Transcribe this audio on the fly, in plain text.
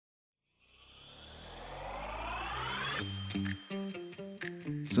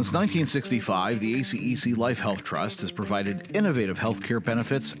Since 1965, the ACEC Life Health Trust has provided innovative healthcare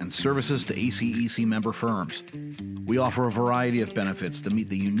benefits and services to ACEC member firms. We offer a variety of benefits to meet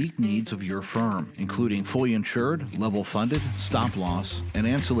the unique needs of your firm, including fully insured, level funded, stop loss, and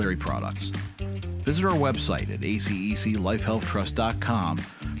ancillary products. Visit our website at aceclifehealthtrust.com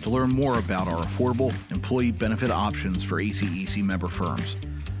to learn more about our affordable employee benefit options for ACEC member firms,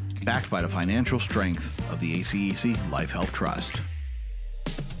 backed by the financial strength of the ACEC Life Health Trust.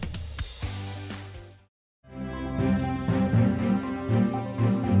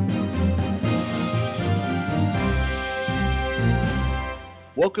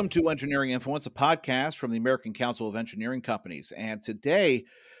 Welcome to Engineering Influence, a podcast from the American Council of Engineering Companies. And today,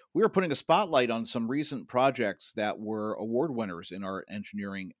 we are putting a spotlight on some recent projects that were award winners in our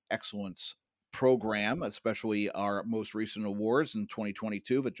Engineering Excellence program, especially our most recent awards in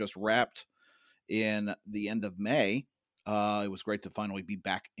 2022 that just wrapped in the end of May. It was great to finally be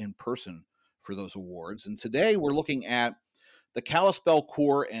back in person for those awards. And today, we're looking at the Kalispell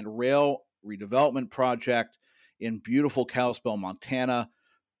Core and Rail Redevelopment Project in beautiful Kalispell, Montana.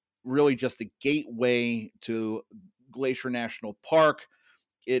 Really just the gateway to Glacier National Park.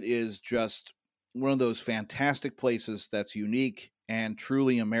 It is just one of those fantastic places that's unique and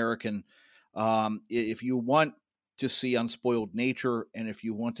truly American. If you want to see unspoiled nature, and if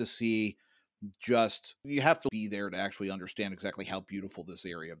you want to see you have to be there to actually understand exactly how beautiful this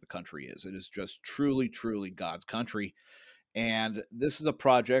area of the country is. It is just truly, truly God's country. And this is a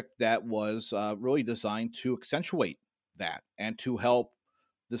project that was really designed to accentuate that and to help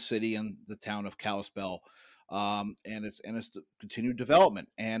the city and the town of Kalispell and its continued development.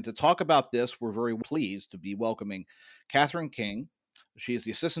 And to talk about this, we're very pleased to be welcoming Catherine King. She is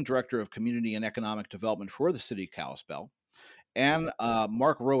the Assistant Director of Community and Economic Development for the city of Kalispell, and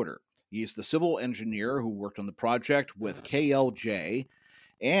Mark Roeder. He's the civil engineer who worked on the project with KLJ.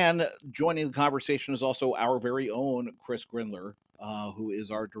 And joining the conversation is also our very own Chris Grindler, who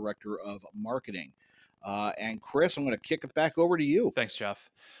is our Director of Marketing. And Chris, I'm going to kick it back over to you. Thanks, Jeff.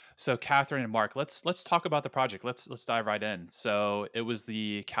 So Catherine and Mark, let's talk about the project. Let's dive right in. So it was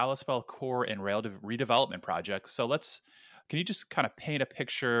the Kalispell Core and Rail Redevelopment Project. So can you just kind of paint a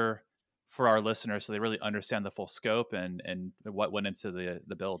picture for our listeners so they really understand the full scope and what went into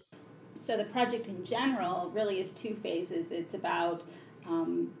the build? So the project in general really is two phases. It's about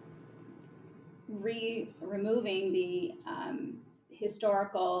removing the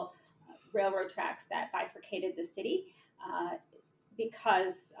historical railroad tracks that bifurcated the city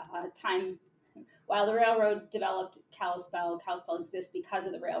because while the railroad developed Kalispell exists because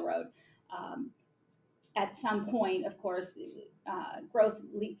of the railroad. At some point, of course, growth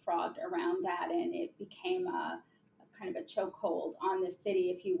leapfrogged around that, and it became a kind of a chokehold on the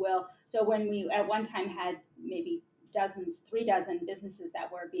city, if you will. So when we at one time had maybe 3 dozen businesses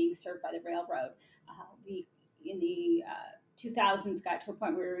that were being served by the railroad, we in the 2000s got to a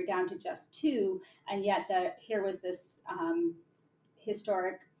point where we were down to just 2, and yet here was this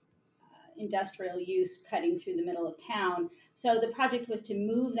historic industrial use cutting through the middle of town. So the project was to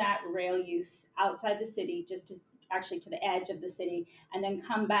move that rail use outside the city, just to the edge of the city, and then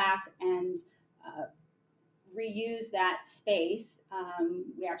come back and reuse that space.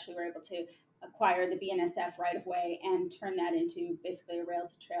 We actually were able to acquire the BNSF right of way and turn that into basically a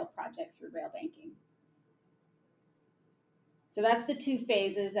rails to trail project through rail banking. So that's the 2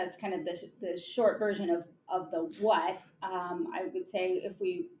 phases. That's kind of the short version of the what. I would say if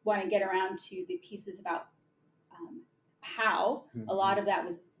we want to get around to the pieces about how, a lot of that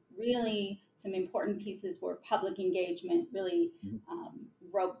was really some important pieces were public engagement, really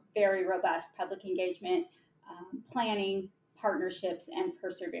very robust public engagement, planning, partnerships, and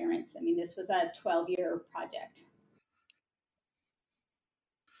perseverance. I mean, this was a 12-year project.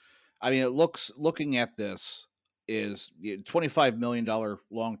 I mean, looking at this is a $25 million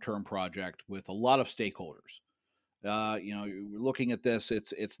long-term project with a lot of stakeholders. We're looking at this.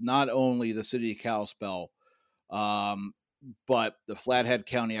 It's not only the city of Kalispell, but the Flathead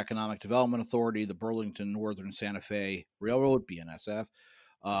County Economic Development Authority, the Burlington Northern Santa Fe Railroad, BNSF,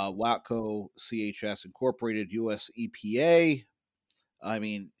 WATCO, CHS Incorporated, US EPA,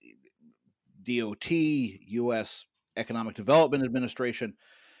 DOT, US Economic Development Administration.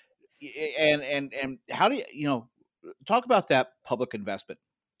 And how do you talk about that public investment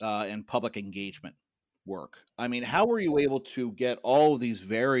and public engagement work? I mean, how were you able to get all of these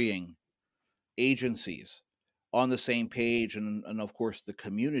varying agencies on the same page and of course the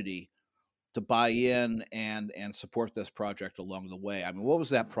community to buy in and support this project along the way? I mean, what was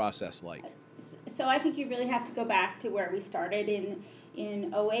that process like? So I think you really have to go back to where we started in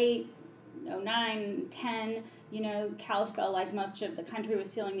 08. 09, 10, Kalispell, like much of the country,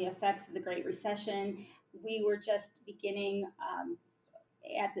 was feeling the effects of the Great Recession. We were just beginning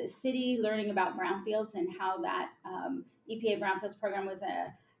at the city learning about brownfields and how that EPA brownfields program was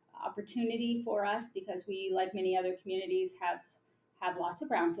a opportunity for us, because we, like many other communities, have lots of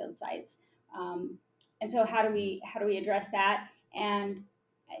brownfield sites. And so how do we address that? And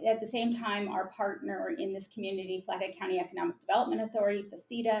at the same time, our partner in this community, Flathead County Economic Development Authority,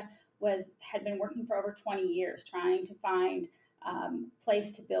 FACETA, had been working for over 20 years trying to find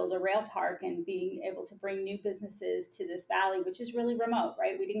place to build a rail park and being able to bring new businesses to this valley, which is really remote,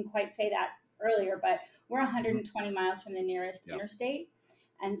 right? We didn't quite say that earlier, but we're 120 miles from the nearest interstate.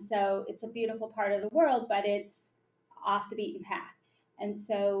 And so it's a beautiful part of the world, but it's off the beaten path. And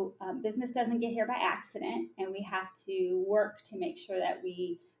so business doesn't get here by accident, and we have to work to make sure that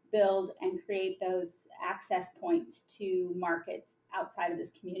we build and create those access points to markets outside of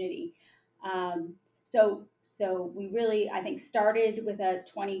this community. So we really, I think, started with a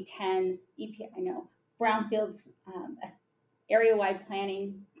 2010 EPA, brownfields area-wide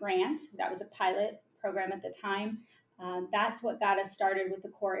planning grant. That was a pilot program at the time. That's what got us started with the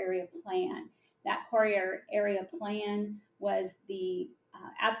core area plan. That core area plan was the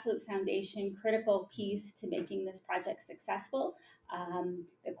absolute foundation, critical piece to making this project successful.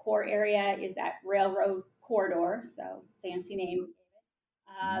 The core area is that railroad corridor, so fancy name.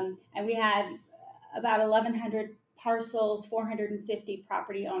 And we had about 1,100 parcels, 450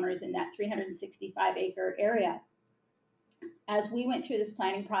 property owners in that 365-acre area. As we went through this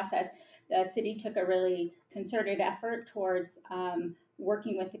planning process, the city took a really concerted effort towards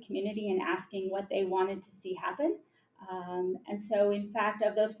working with the community and asking what they wanted to see happen. And so, in fact,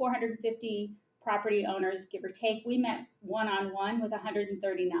 of those 450 property owners, give or take, we met one-on-one with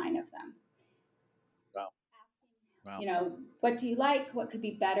 139 of them. Wow. What do you like? What could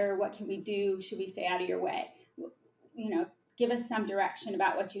be better? What can we do? Should we stay out of your way? Give us some direction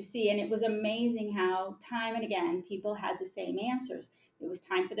about what you see. And it was amazing how time and again, people had the same answers. It was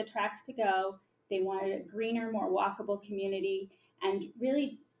time for the tracks to go. They wanted a greener, more walkable community. And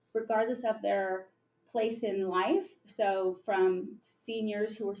really, regardless of their place in life, so from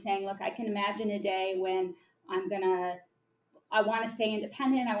seniors who were saying, look, I can imagine a day when I want to stay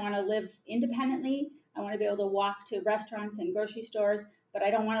independent. I want to live independently. I want to be able to walk to restaurants and grocery stores, but I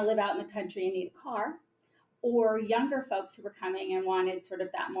don't want to live out in the country and need a car. Or younger folks who were coming and wanted sort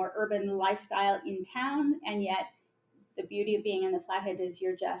of that more urban lifestyle in town. And yet the beauty of being in the Flathead is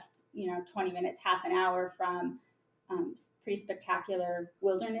you're just, 20 minutes, half an hour from pretty spectacular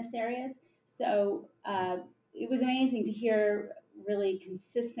wilderness areas. So it was amazing to hear really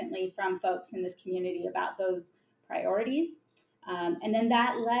consistently from folks in this community about those priorities. And then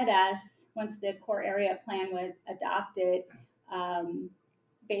that led us, once the core area plan was adopted,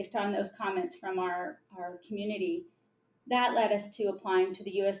 based on those comments from our community, that led us to applying to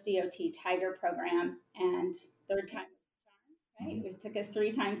the USDOT Tiger program. And third time, right? It took us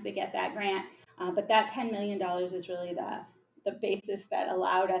 3 times to get that grant, but that $10 million is really the basis that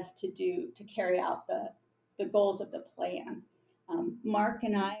allowed us to carry out the goals of the plan. Mark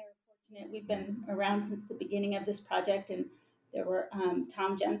and I are fortunate. We've been around since the beginning of this project, and there were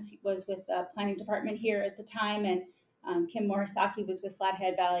Tom Jentz was with the planning department here at the time, and Kim Morisaki was with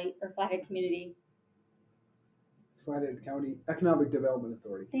Flathead Community. Flathead County Economic Development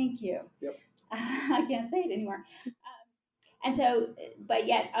Authority. Thank you. Yep. I can't say it anymore. And so, but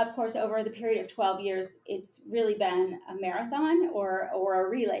yet, of course, over the period of 12 years, it's really been a marathon or a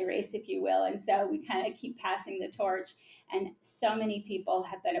relay race, if you will. And so we kind of keep passing the torch, and so many people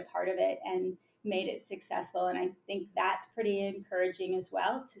have been a part of it and made it successful. And I think that's pretty encouraging as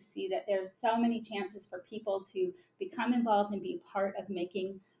well, to see that there's so many chances for people to become involved and be part of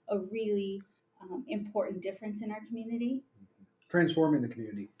making a really important difference in our community. Transforming the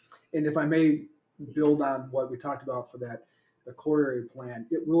community. And if I may build on what we talked about for that, the core area plan,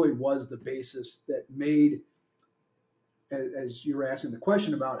 it really was the basis that made, as you were asking the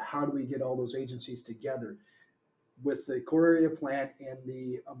question about how do we get all those agencies together, with the core area plan and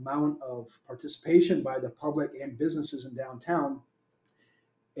the amount of participation by the public and businesses in downtown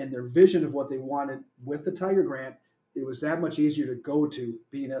and their vision of what they wanted with the Tiger Grant, it was that much easier to go to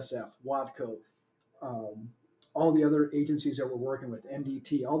BNSF, WATCO, all the other agencies that we're working with,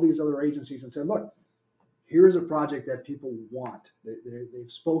 NDT, all these other agencies, and said, look, here's a project that people want.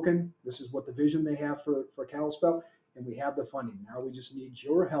 They've spoken. This is what the vision they have for Kalispell, and we have the funding. Now we just need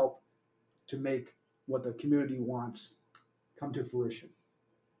your help to make what the community wants come to fruition.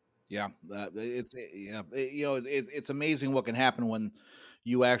 Yeah, it's amazing what can happen when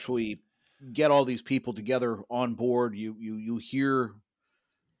you actually get all these people together on board. You hear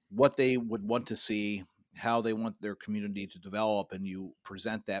what they would want to see, how they want their community to develop, and you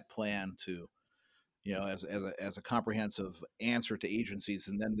present that plan to, as a comprehensive answer to agencies,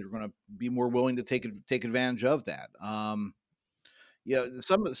 and then they're going to be more willing to take advantage of that. Some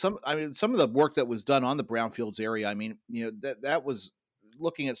of the work that was done on the brownfields area, I mean, that was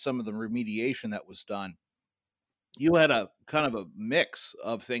looking at some of the remediation that was done. You had a kind of a mix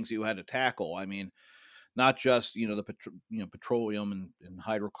of things you had to tackle. I mean, not just petroleum and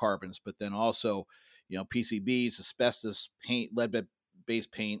hydrocarbons, but then also PCBs, asbestos, paint,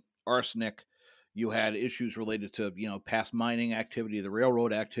 lead-based paint, arsenic. You had issues related to past mining activity, the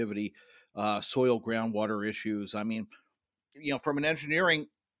railroad activity, soil groundwater issues. I mean, from an engineering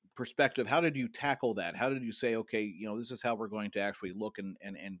perspective, how did you tackle that? How did you say, okay, this is how we're going to actually look and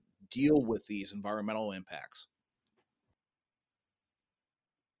deal with these environmental impacts?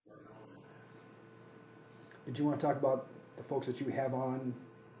 Did you want to talk about the folks that you have on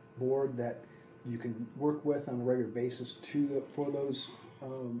board that you can work with on a regular basis for those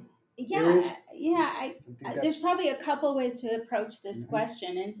areas? There's probably a couple ways to approach this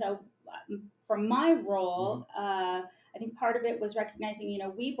question. And so from my role, I think part of it was recognizing,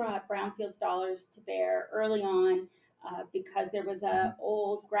 we brought brownfields dollars to bear early on because there was a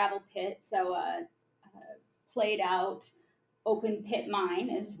old gravel pit, so a played out open pit mine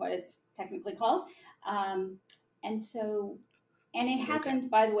is what it's technically called. And it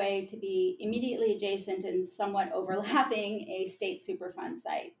happened, by the way, to be immediately adjacent and somewhat overlapping a state Superfund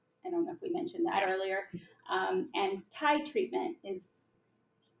site. I don't know if we mentioned that earlier. And tide treatment is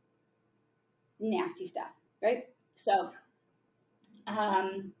nasty stuff, right? So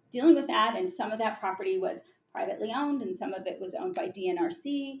dealing with that, and some of that property was privately owned and some of it was owned by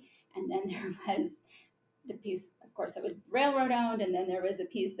DNRC. And then there was the piece, of course, that was railroad owned, and then there was a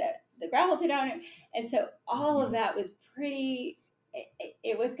piece that the gravel pit owned. And so all of that was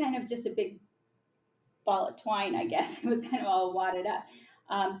it was kind of just a big ball of twine, I guess. It was kind of all wadded up.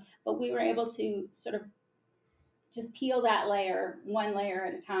 But we were able to sort of just peel that layer, one layer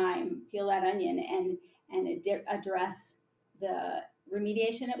at a time, peel that onion and address the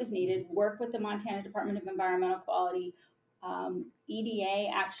remediation that was needed, work with the Montana Department of Environmental Quality. EDA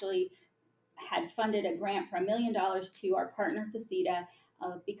actually had funded a grant for $1 million to our partner Faceta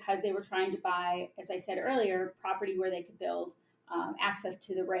because they were trying to buy, as I said earlier, property where they could build access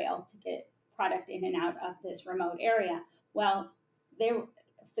to the rail to get product in and out of this remote area. Well,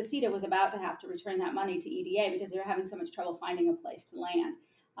 Faceta was about to have to return that money to EDA because they were having so much trouble finding a place to land.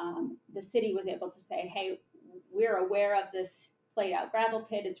 The city was able to say, hey, we're aware of this played out gravel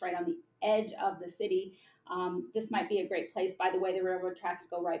pit. It's right on the edge of the city. This might be a great place. By the way, the railroad tracks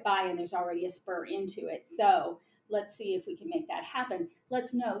go right by and there's already a spur into it. So let's see if we can make that happen.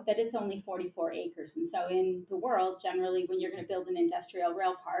 Let's note that it's only 44 acres. And so in the world, generally, when you're going to build an industrial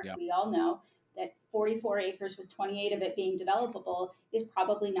rail park, we all know that 44 acres with 28 of it being developable is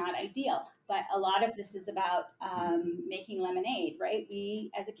probably not ideal. But a lot of this is about making lemonade, right? We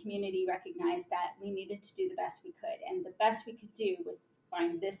as a community recognized that we needed to do the best we could. And the best we could do was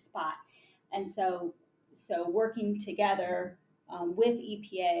find this spot. And so working together with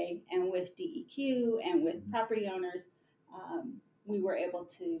EPA and with DEQ and with property owners, we were able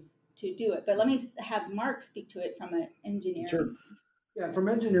to do it. But let me have Mark speak to it from an engineering. Sure. Yeah, from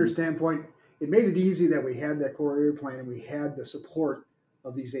an engineer standpoint, it made it easy that we had that core area plan and we had the support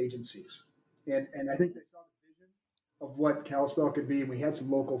of these agencies. And I think they saw the vision of what Kalispell could be. And we had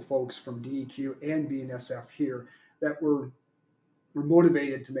some local folks from DEQ and BNSF here that were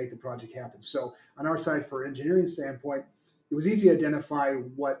motivated to make the project happen. So on our side, for engineering standpoint, it was easy to identify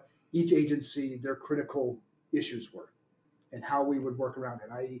what each agency, their critical issues were and how we would work around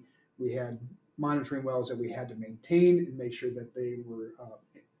it. I.e., we had monitoring wells that we had to maintain and make sure that they were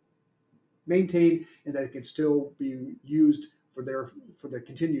maintained and that it could still be used for their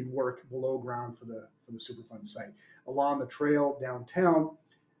continued work below ground for the Superfund site. Along the trail downtown,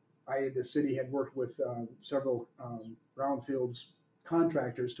 the city had worked with several brownfields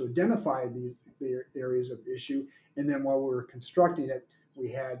contractors to identify the areas of issue, and then while we were constructing it,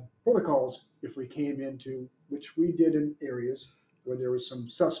 we had protocols if we came into, which we did in areas where there was some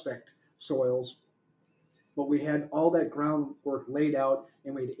suspect soils, but we had all that groundwork laid out,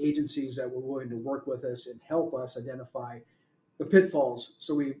 and we had agencies that were willing to work with us and help us identify the pitfalls.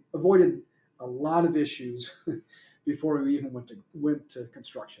 So we avoided a lot of issues before we even went to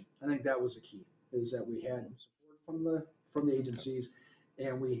construction. I think that was the key, is that we had support from the agencies,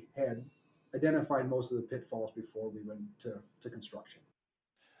 and we had identified most of the pitfalls before we went to construction.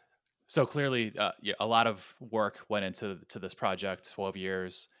 So clearly, a lot of work went into this project, 12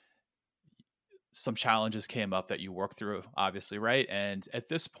 years. some challenges came up that you worked through, obviously, right? And at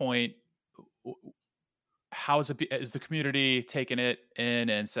this point, is the community taking it in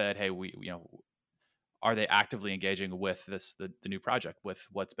and said, hey, are they actively engaging with the new project, with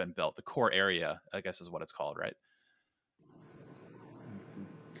what's been built, the core area, I guess is what it's called, right?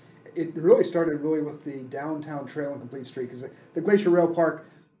 It really started really with the downtown trail and complete street, because the Glacier Rail Park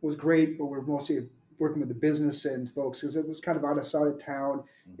was great, but we're mostly working with the business and folks because it was kind of out of sight of town.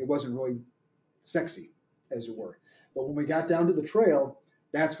 It wasn't really sexy, as it were. But when we got down to the trail,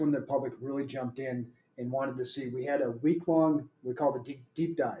 that's when the public really jumped in and wanted to see. We had a week long, we call it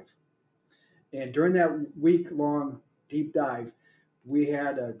deep dive. And during that week long deep dive, we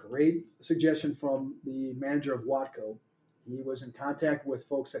had a great suggestion from the manager of Watco. He was in contact with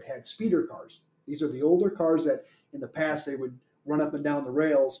folks that had speeder cars. These are the older cars that in the past they would run up and down the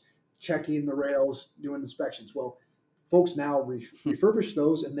rails, checking the rails, doing inspections. Well, folks now refurbish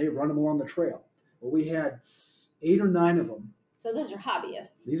those and they run them along the trail. Well, we had 8 or 9 of them. So those are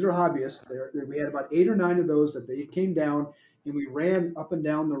hobbyists. These are hobbyists. We had about 8 or 9 of those that they came down, and we ran up and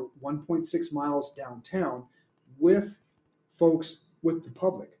down the 1.6 miles downtown with folks, with the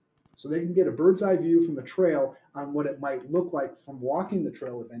public, so they can get a bird's eye view from the trail on what it might look like from walking the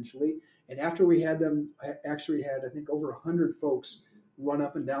trail eventually. And after we had them, actually had, I think, over 100 folks run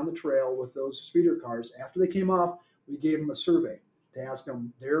up and down the trail with those speeder cars. After they came off, we gave them a survey to ask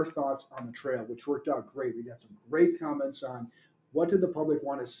them their thoughts on the trail, which worked out great. We got some great comments on what did the public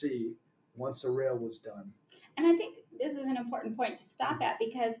want to see once the rail was done. And I think this is an important point to stop at,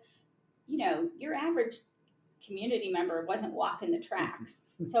 because, your average community member wasn't walking the tracks.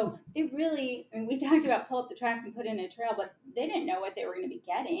 So they really, we talked about pull up the tracks and put in a trail, but they didn't know what they were going to be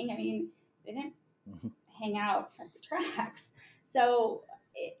getting. I mean, they didn't hang out at the tracks. So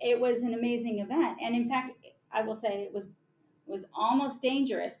it was an amazing event. And in fact, I will say it was almost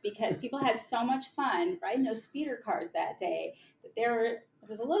dangerous, because people had so much fun riding those speeder cars that day that there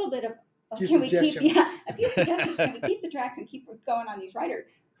was a little bit of, a few suggestions. Can we keep the tracks and keep going on these rides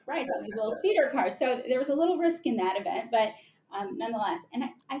on these little speeder cars? So there was a little risk in that event, but nonetheless. And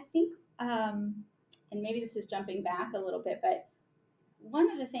I think, and maybe this is jumping back a little bit, but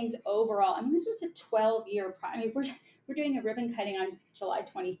one of the things overall, I mean, this was a 12-year we're doing a ribbon cutting on July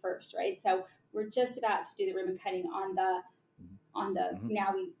 21st, right? So we're just about to do the ribbon cutting on the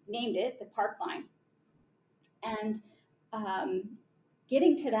now we named it the Park Line. And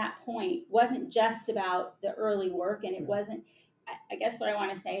getting to that point wasn't just about the early work, and it wasn't, I guess what I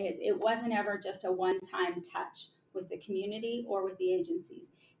want to say is it wasn't ever just a one-time touch with the community or with the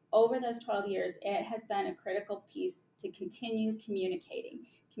agencies. Over those 12 years, it has been a critical piece to continue communicating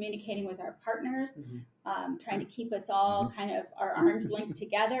with our partners, trying to keep us all kind of our arms linked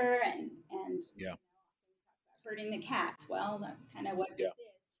together, and herding the cats. Well, that's kind of what this is.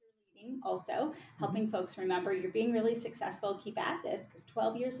 Also helping folks remember you're being really successful, keep at this, because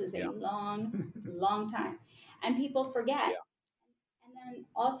 12 years is a long time, and people forget. And then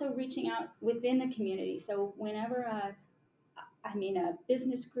also reaching out within the community. So whenever a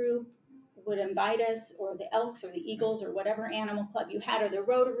business group would invite us, or the Elks or the Eagles or whatever animal club you had, or the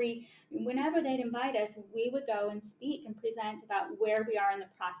Rotary, whenever they'd invite us, we would go and speak and present about where we are in the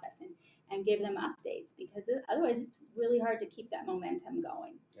process, and give them updates, because otherwise it's really hard to keep that momentum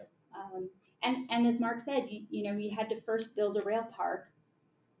going. And as Mark said, you had to first build a rail park,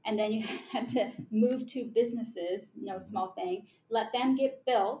 and then you had to move to businesses, no small thing, let them get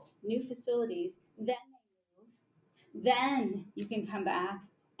built, new facilities, then you can come back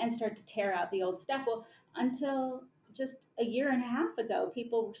and start to tear out the old stuff. Well, until just a year and a half ago,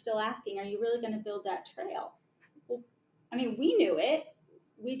 people were still asking, are you really going to build that trail? Well, I mean, we knew it,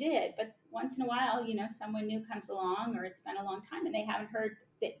 we did, but once in a while, someone new comes along, or it's been a long time and they haven't heard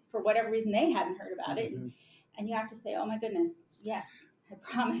that, for whatever reason, they hadn't heard about it. And you have to say, oh my goodness, yes, I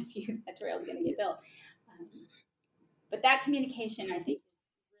promise you that trail is going to get built. But that communication, I think, is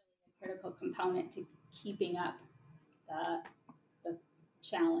really a critical component to keeping up the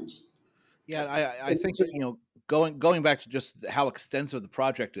challenge. Yeah, I think that, going back to just how extensive the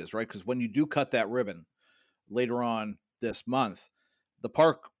project is, right? Because when you do cut that ribbon later on this month, the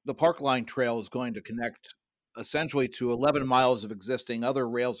Park Line Trail is going to connect essentially to 11 miles of existing other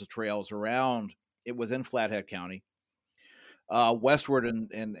rails of trails around it within Flathead County, westward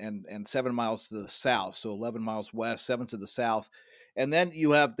and 7 miles to the south. So 11 miles west, 7 to the south. And then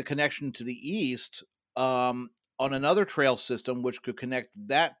you have the connection to the east on another trail system, which could connect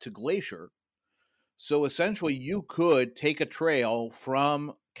that to Glacier. So essentially you could take a trail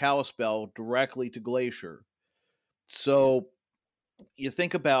from Kalispell directly to Glacier. So you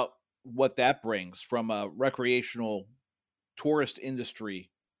think about what that brings from a recreational tourist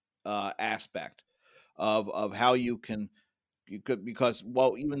industry aspect of how you could, because,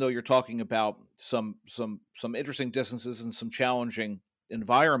 well, even though you're talking about some interesting distances and some challenging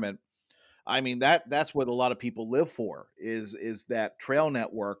environment, I mean, that's what a lot of people live for, is that trail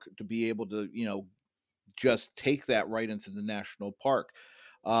network, to be able to, just take that right into the national park.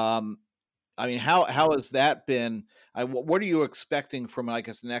 Um, I mean, how has that been? What are you expecting from, I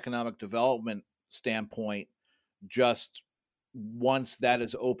guess, an economic development standpoint, just once that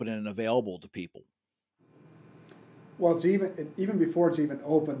is open and available to people? Well, it's even before it's even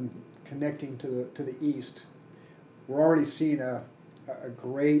open, connecting to the east, we're already seeing a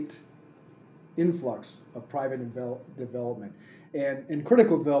great influx of private development and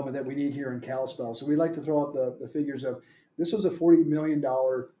critical development that we need here in Kalispell. So we like to throw out the figures of, this was a $40 million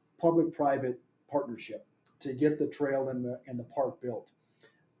public-private partnership to get the trail and the park built.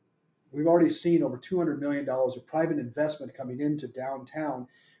 We've already seen over $200 million of private investment coming into downtown,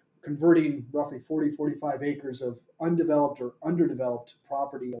 converting roughly 45 acres of undeveloped or underdeveloped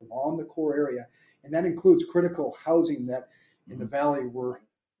property along the core area. And that includes critical housing that in the valley we're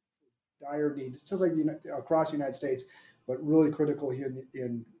dire need. It's just like across the United States, but really critical here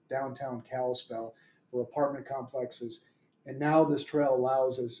in downtown Kalispell for apartment complexes. And now this trail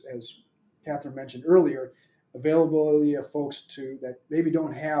allows, as Catherine mentioned earlier, availability of folks that maybe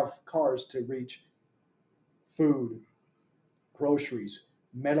don't have cars to reach food, groceries,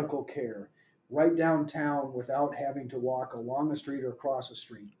 medical care, right downtown without having to walk along a street or across a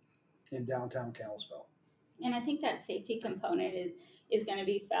street in downtown Kalispell. And I think that safety component is going to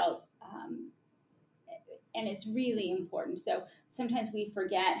be felt, and it's really important. So sometimes we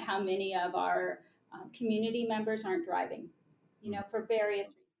forget how many of our community members aren't driving, for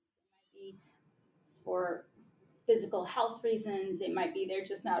various reasons. It might be for physical health reasons. It might be they're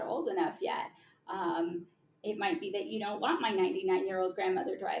just not old enough yet. It might be that you don't want my 99-year-old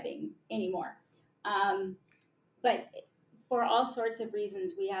grandmother driving anymore. But for all sorts of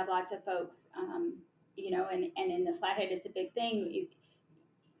reasons, we have lots of folks, and in the Flathead, it's a big thing.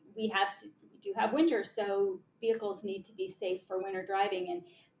 We do have winter, so vehicles need to be safe for winter driving, and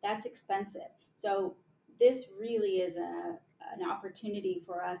that's expensive. So this really is an opportunity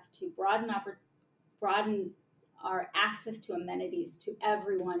for us to broaden our access to amenities to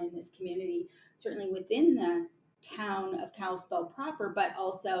everyone in this community, certainly within the town of Kalispell proper, but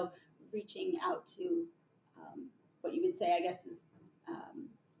also reaching out to what you would say, I guess, is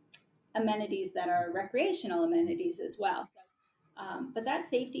amenities that are recreational amenities as well. So, but that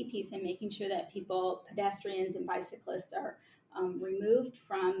safety piece and making sure that pedestrians and bicyclists are removed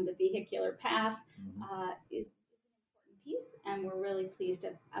from the vehicular path is an important piece, and we're really pleased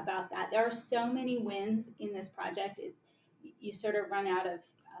about that. There are so many wins in this project, you sort of run out of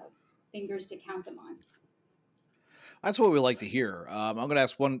fingers to count them on. That's what we like to hear. I'm going to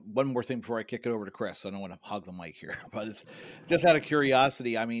ask one more thing before I kick it over to Chris. I don't want to hog the mic here, but it's just out of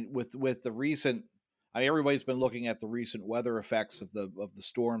curiosity. I mean, with the recent, everybody's been looking at the recent weather effects of the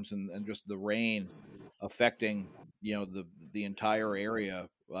storms and just the rain affecting the entire area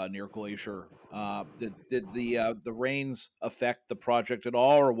near Glacier. Did the rains affect the project at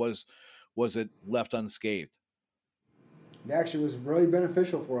all, or was it left unscathed? It actually was really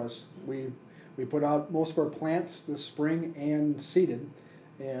beneficial for us. We put out most of our plants this spring and seeded,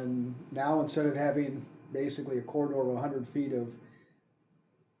 and now instead of having basically a corridor of 100 feet of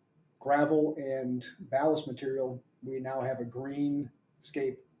gravel and ballast material, we now have a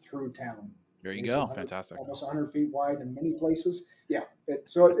greenscape through town. There you go. Fantastic. Almost 100 feet wide in many places. Yeah,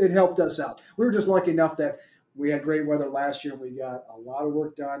 so it helped us out. We were just lucky enough that we had great weather last year. We got a lot of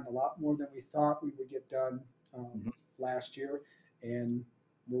work done, a lot more than we thought we would get done last year, and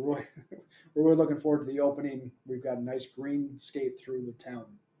we're really looking forward to the opening. We've got a nice greenscape through the town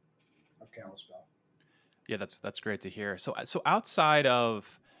of Kalispell. Yeah, that's great to hear. So outside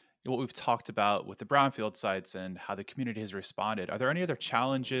of what we've talked about with the brownfield sites and how the community has responded, are there any other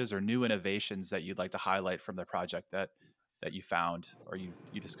challenges or new innovations that you'd like to highlight from the project that you found or you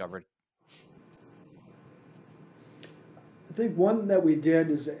discovered? I think one that we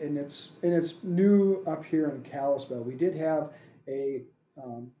did is, and it's new up here in Kalispell. We did have a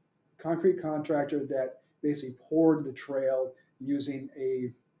concrete contractor that basically poured the trail using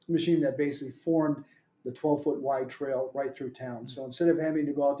a machine that basically formed the 12-foot wide trail right through town. So instead of having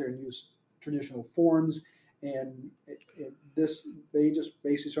to go out there and use traditional forms, and they just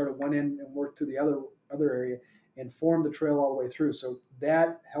basically sort of went in and worked to the other area and formed the trail all the way through. So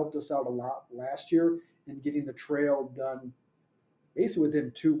that helped us out a lot last year in getting the trail done basically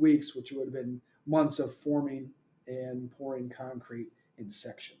within 2 weeks, which would have been months of forming and pouring concrete in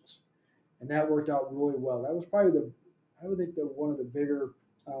sections. And that worked out really well. That was probably one of the bigger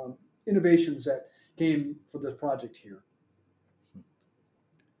innovations that came for this project here?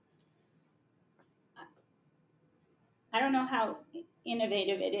 I don't know how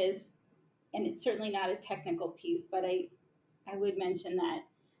innovative it is, and it's certainly not a technical piece, but I would mention that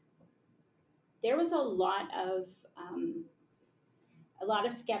there was a lot of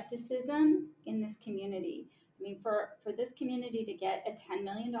skepticism in this community. I mean, for this community to get a $10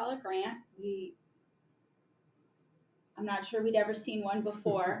 million grant, I'm not sure we'd ever seen one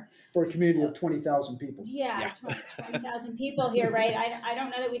before. For a community of 20,000 people. Yeah. 20,000 people here, right? I don't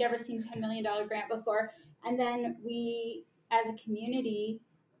know that we'd ever seen $10 million grant before. And then we, as a community,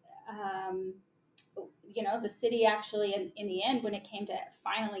 the city actually, in the end, when it came to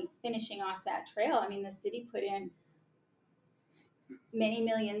finally finishing off that trail, I mean, the city put in many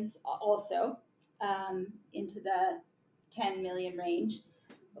millions also into the 10 million range,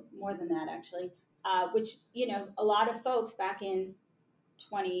 more than that actually, which, a lot of folks back in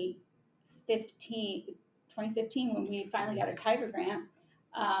 2015 when we finally got a Tiger grant,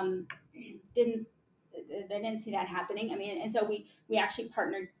 didn't see that happening. I mean, and so we actually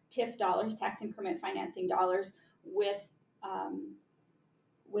partnered TIF dollars, tax increment financing dollars, with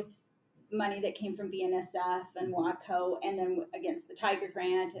money that came from BNSF and WACO, and then against the Tiger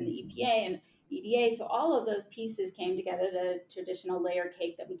grant and the EPA and EDA. So all of those pieces came together, the traditional layer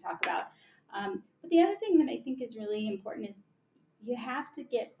cake that we talk about. But the other thing that I think is really important is you have to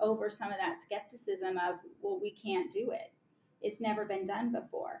get over some of that skepticism of, well, we can't do it. It's never been done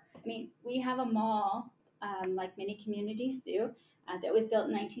before. I mean, we have a mall, like many communities do, that was built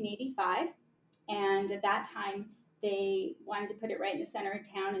in 1985. And at that time, they wanted to put it right in the center of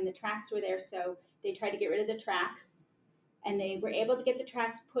town, and the tracks were there. So they tried to get rid of the tracks, and they were able to get the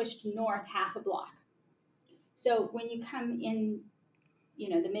tracks pushed north half a block. So when you come in,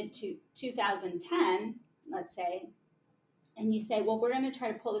 the mid 2010, let's say, and you say, well, we're going to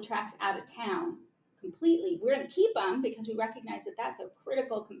try to pull the tracks out of town completely. We're going to keep them because we recognize that that's a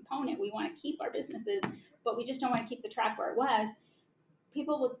critical component. We want to keep our businesses, but we just don't want to keep the track where it was.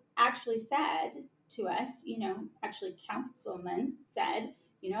 People would actually said to us, actually councilmen said,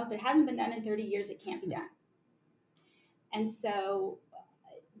 if it hasn't been done in 30 years, it can't be done. And so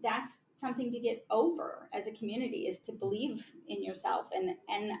that's something to get over as a community, is to believe in yourself. And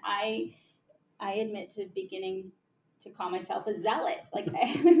I admit to beginning to call myself a zealot. Like,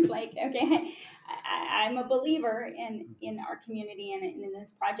 I was like, okay, I'm a believer in our community and in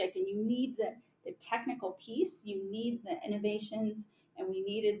this project. And you need the technical piece, you need the innovations, and we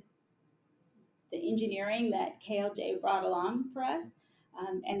needed the engineering that KLJ brought along for us,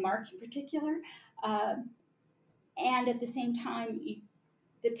 and Mark in particular. And at the same time,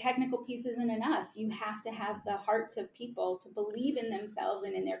 the technical piece isn't enough. You have to have the hearts of people to believe in themselves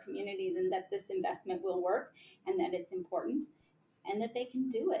and in their communities, and that this investment will work, and that it's important, and that they can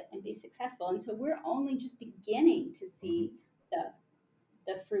do it and be successful. And so we're only just beginning to see the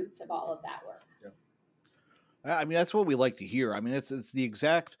fruits of all of that work. Yeah. I mean, that's what we like to hear. I mean, it's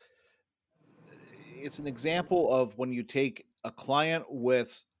an example of when you take a client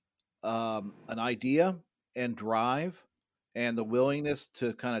with an idea and drive and the willingness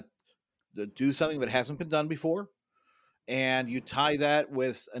to kind of do something that hasn't been done before, and you tie that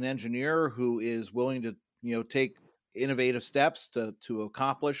with an engineer who is willing to take innovative steps to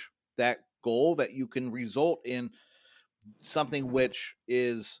accomplish that goal, that you can result in something which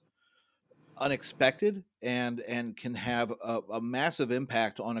is unexpected and can have a massive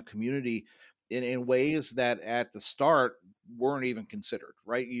impact on a community in ways that at the start weren't even considered.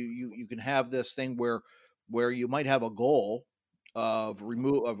 Right? You can have this thing where you might have a goal of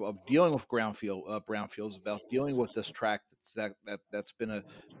dealing with brownfields, about dealing with this track that's been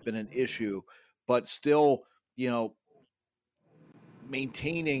an issue, but still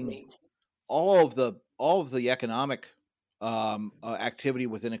maintaining all of the economic activity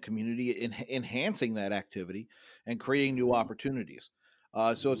within a community, enhancing that activity and creating new opportunities.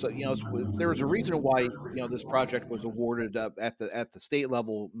 So there's a reason why this project was awarded at the state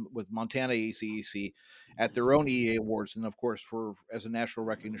level with Montana ACEC at their own EA awards, and of course as a national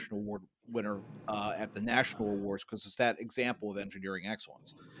recognition award winner at the national awards, because it's that example of engineering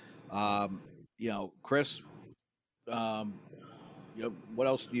excellence. Chris, what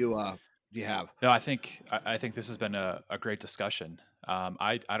else do you have? No, I think this has been a great discussion.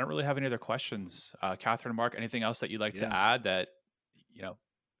 I don't really have any other questions. Catherine, Mark, anything else that you'd like to add that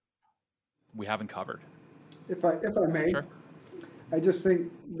we haven't covered? If I may, sure. I just think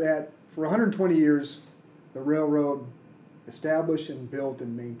that for 120 years, the railroad established and built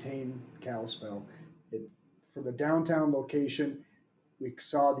and maintained Kalispell. For the downtown location, we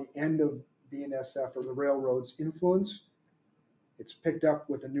saw the end of BNSF or the railroad's influence. it's picked up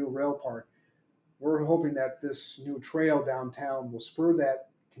with the new rail park. We're hoping that this new trail downtown will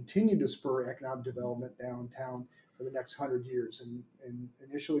continue to spur economic development downtown for the next 100 years. And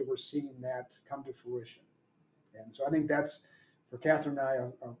initially, we're seeing that come to fruition. And so I think that's, for Catherine and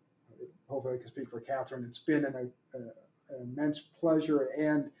I, hopefully I can speak for Catherine, it's been an immense pleasure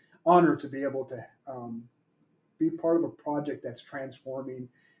and honor to be able to be part of a project that's transforming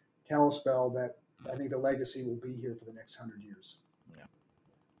Kalispell, that I think the legacy will be here for the next 100 years.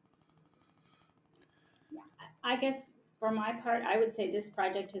 I guess for my part, I would say this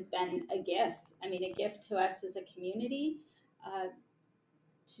project has been a gift. I mean, a gift to us as a community,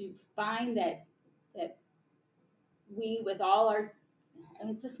 to find that we, with all our, I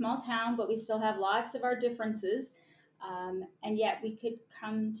mean, it's a small town, but we still have lots of our differences. And yet we could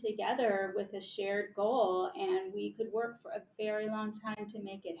come together with a shared goal, and we could work for a very long time to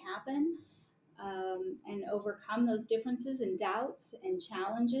make it happen, and overcome those differences and doubts and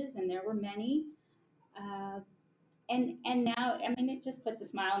challenges. And there were many. And now, I mean, it just puts a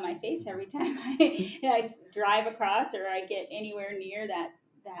smile on my face every time I drive across or I get anywhere near that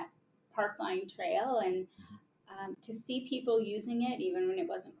Parkline Trail, and to see people using it, even when it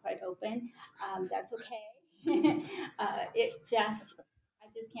wasn't quite open, that's okay. I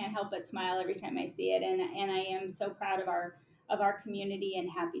just can't help but smile every time I see it, and I am so proud of our community and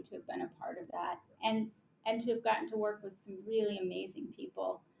happy to have been a part of that, and to have gotten to work with some really amazing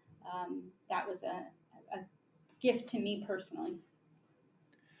people. That was a gift to me personally.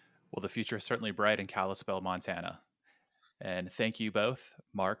 Well, the future is certainly bright in Kalispell, Montana. And thank you both,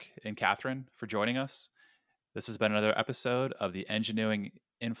 Mark and Catherine, for joining us. This has been another episode of the Engineering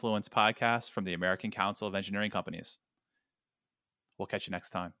Influence podcast from the American Council of Engineering Companies. We'll catch you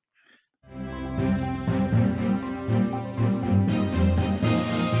next time.